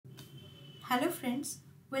Hello friends,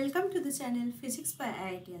 welcome to the channel Physics by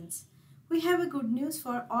IITians. We have a good news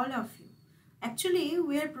for all of you. Actually,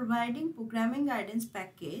 we are providing programming guidance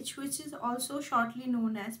package, which is also shortly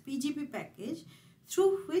known as PGP package,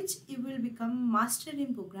 through which you will become master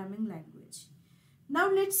in programming language.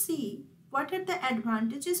 Now let's see what are the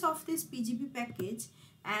advantages of this PGP package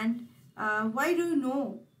and why you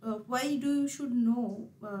should know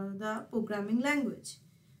the programming language.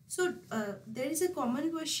 So there is a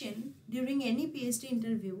common question during any PhD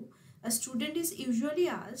interview. A student is usually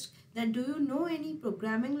asked that do you know any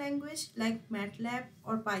programming language like MATLAB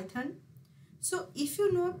or Python? So if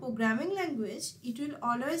you know a programming language, it will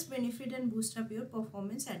always benefit and boost up your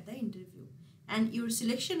performance at the interview and your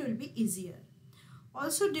selection will be easier.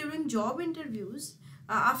 Also during job interviews,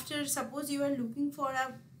 after suppose you are looking for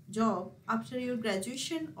a job after your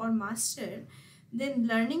graduation or master, then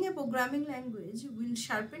learning a programming language will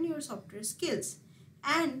sharpen your software skills,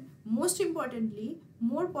 and most importantly,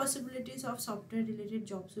 more possibilities of software related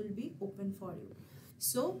jobs will be open for you.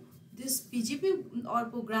 So this PGP or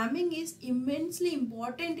programming is immensely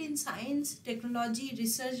important in science, technology,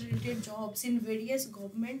 research related jobs in various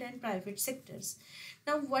government and private sectors.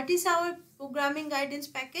 Now what is our programming guidance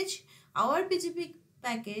package? Our PGP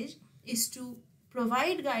package is to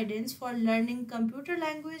provide guidance for learning computer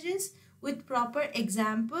languages with proper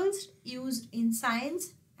examples used in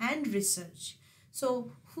science and research.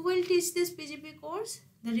 So who will teach this PGP course?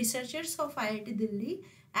 The researchers of IIT Delhi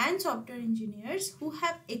and software engineers who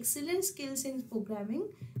have excellent skills in programming,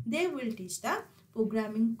 they will teach the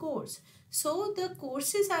programming course. So the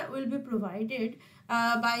courses will be provided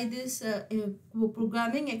by this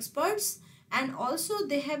programming experts, and also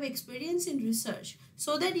they have experience in research,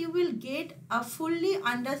 so that you will get a fully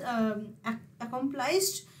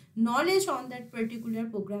accomplished knowledge on that particular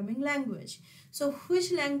programming language. So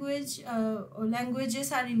which languages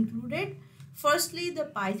are included? Firstly, the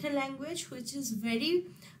Python language, which is very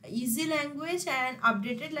easy language and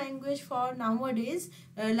updated language for nowadays.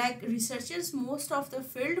 Like researchers, most of the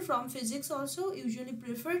field from physics also usually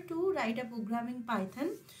prefer to write a programming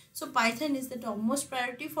Python. So Python is the topmost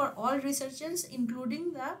priority for all researchers,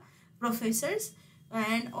 including the professors.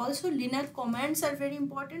 And also Linux commands are very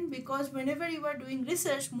important, because whenever you are doing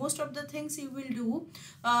research, most of the things you will do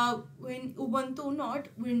in Ubuntu, not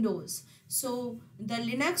Windows. So the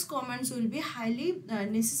Linux commands will be highly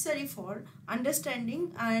necessary for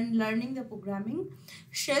understanding and learning the programming.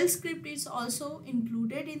 Shell script is also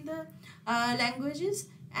included in the languages,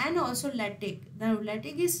 and also LaTeX. The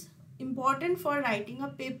LaTeX is important for writing a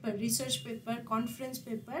paper, research paper, conference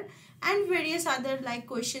paper, and various other like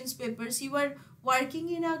questions papers. You are working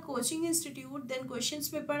in a coaching institute, then questions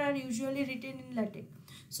paper are usually written in LaTeX.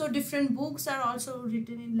 So different books are also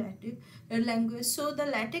written in LaTeX language. So the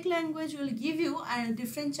LaTeX language will give you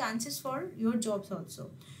different chances for your jobs also.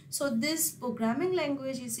 So this programming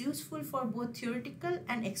language is useful for both theoretical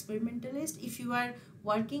and experimentalist if you are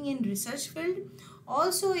working in research field.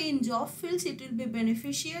 Also in job fields it will be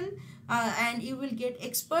beneficial, and you will get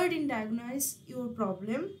expert in diagnose your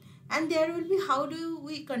problem. And there will be how do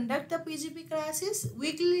we conduct the PGP classes,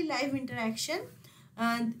 weekly live interaction,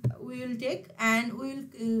 and we will take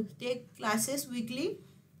take classes weekly,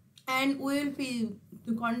 and we will be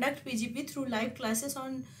to conduct PGP through live classes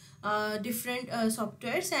on different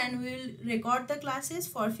softwares, and we will record the classes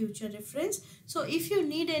for future reference. So if you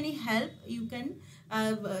need any help, you can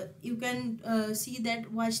see that,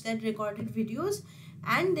 watch that recorded videos,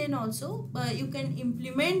 and then also you can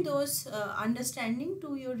implement those understanding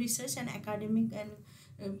to your research and academic and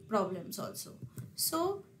problems also.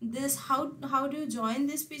 So this how do you join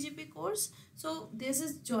this PGP course? So this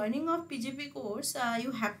is joining of PGP course.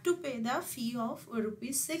 You have to pay the fee of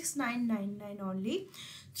 ₹6999 only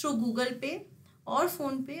through Google Pay or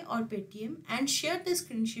Phone Pay or Paytm, and share the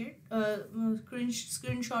screenshot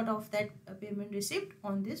of that payment receipt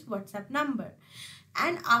on this WhatsApp number.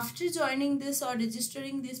 And after joining this or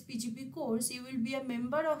registering this PGP course, you will be a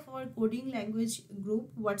member of our coding language group,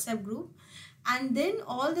 WhatsApp group, and then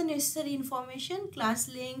all the necessary information, class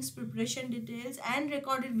links, preparation details, and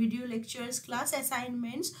recorded video lectures, class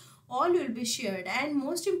assignments, all will be shared. And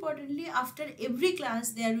most importantly, after every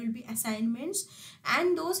class there will be assignments,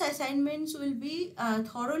 and those assignments will be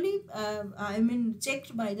thoroughly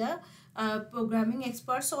checked by the programming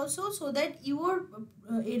experts also, so that your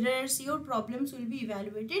errors, your problems will be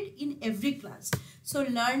evaluated in every class. So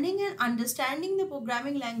learning and understanding the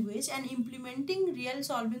programming language and implementing real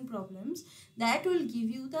solving problems, that will give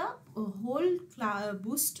you the whole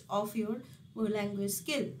boost of your language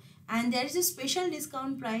skill. And there is a special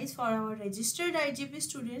discount price for our registered IGP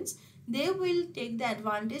students. they will take the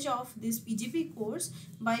advantage of this PGP course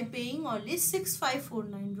by paying only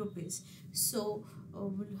 6549 rupees. So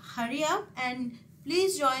hurry up and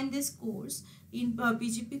please join this course in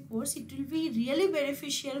PGP course. It will be really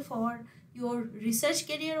beneficial for your research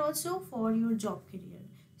career, also for your job career.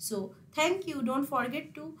 So thank you. Don't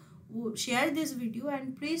forget to share this video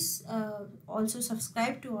and please also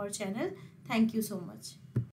subscribe to our channel. Thank you so much.